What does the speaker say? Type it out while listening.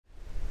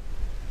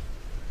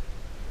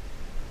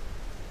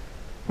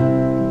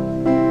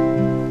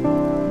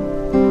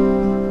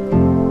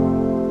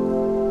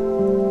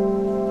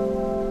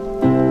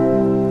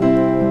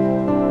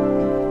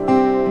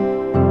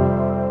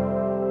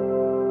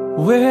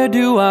Where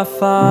do I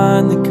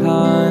find the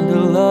kind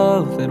of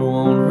love that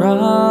won't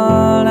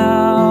run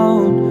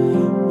out?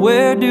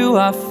 Where do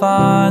I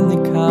find the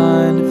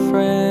kind of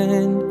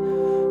friend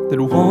that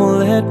won't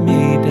let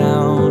me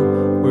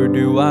down? Where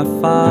do I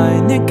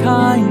find the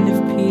kind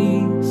of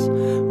peace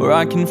where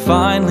I can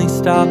finally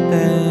stop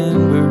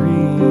and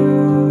breathe?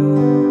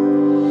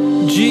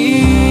 Jesus,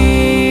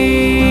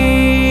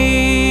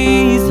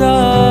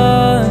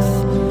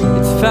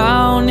 it's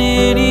found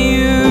in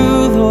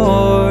you,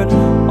 Lord,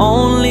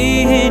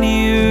 only in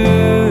you.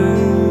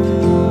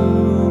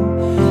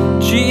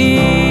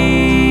 Jesus,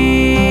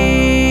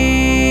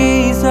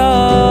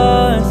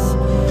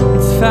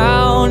 it's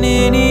found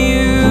in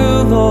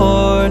you,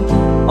 Lord,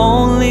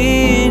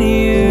 only in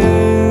you.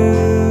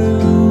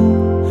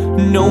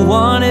 No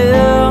one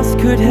else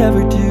could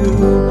ever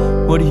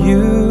do what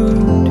you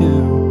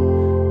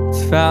do.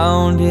 It's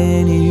found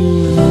in you.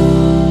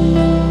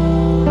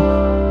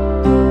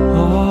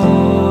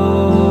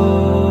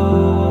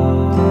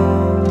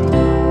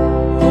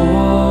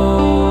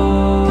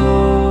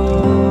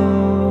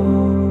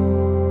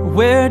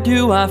 Where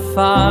do I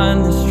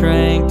find the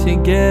strength to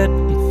get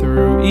me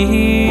through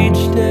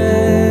each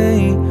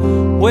day?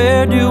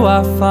 Where do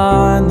I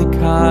find the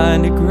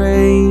kind of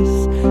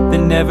grace that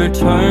never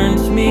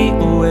turns me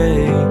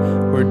away?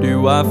 Where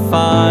do I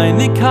find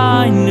the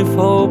kind of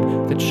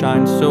hope that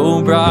shines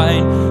so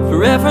bright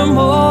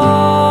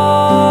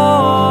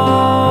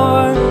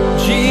forevermore?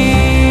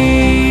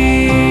 Jesus,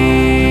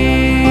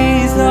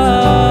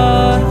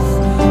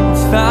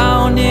 it's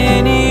found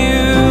in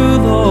you,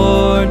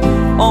 Lord,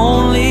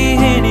 only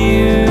in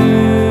you.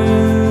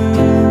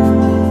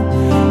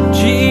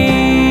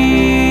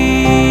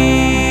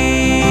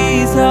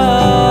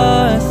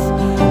 Jesus,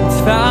 it's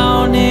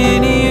found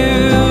in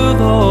you,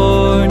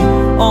 Lord,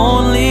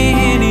 only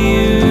in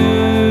you.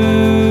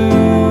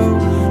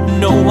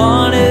 No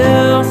one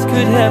else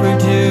could ever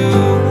do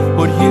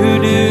what you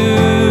do.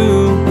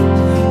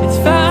 It's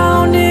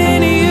found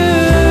in you.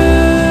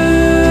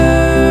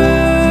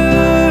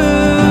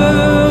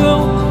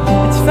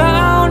 It's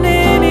found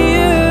in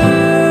you.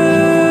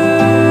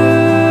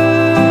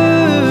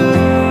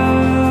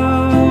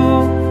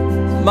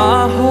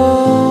 My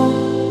hope,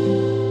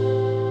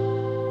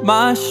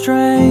 my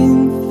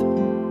strength,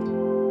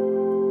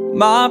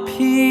 my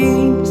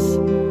peace,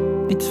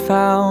 it's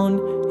found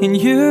in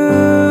you.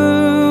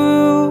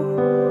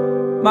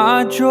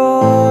 My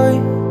joy,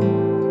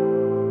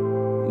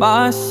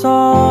 my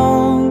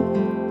song,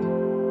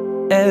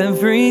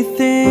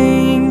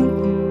 everything,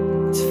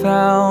 it's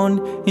found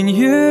in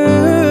you.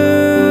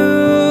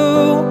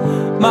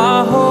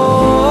 My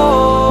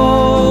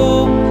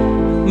hope,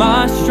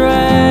 my strength,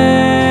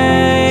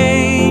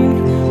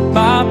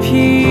 my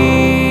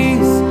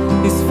peace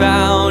is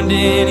found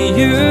in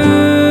you.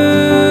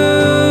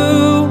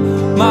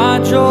 My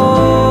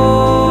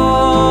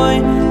joy,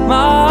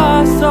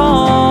 my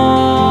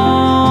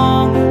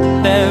song,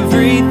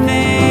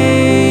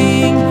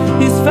 everything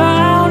is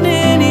found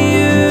in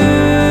you.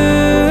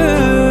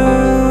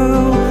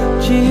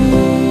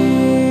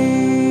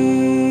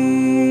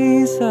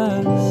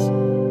 Jesus,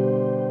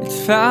 it's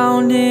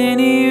found in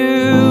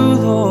you,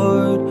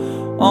 Lord,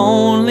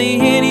 only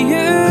in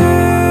you.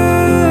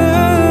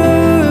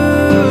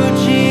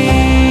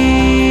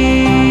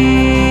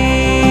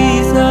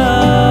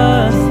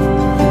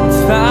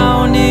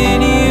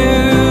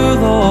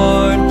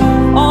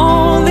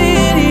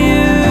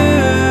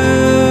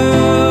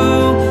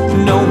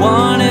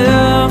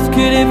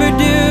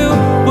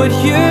 What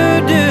you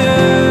do,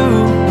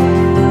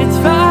 it's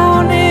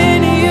found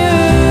in you.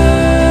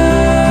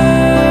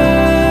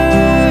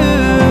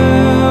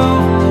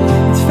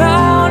 It's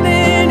found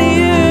in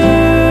you.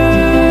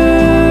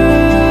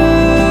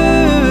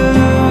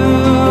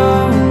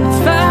 It's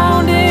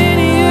found in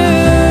you.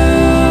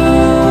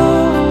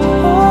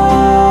 Oh.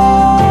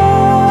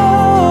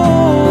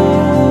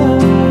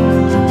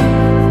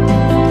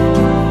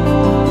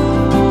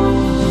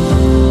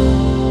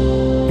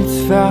 It's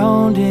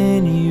found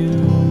in you.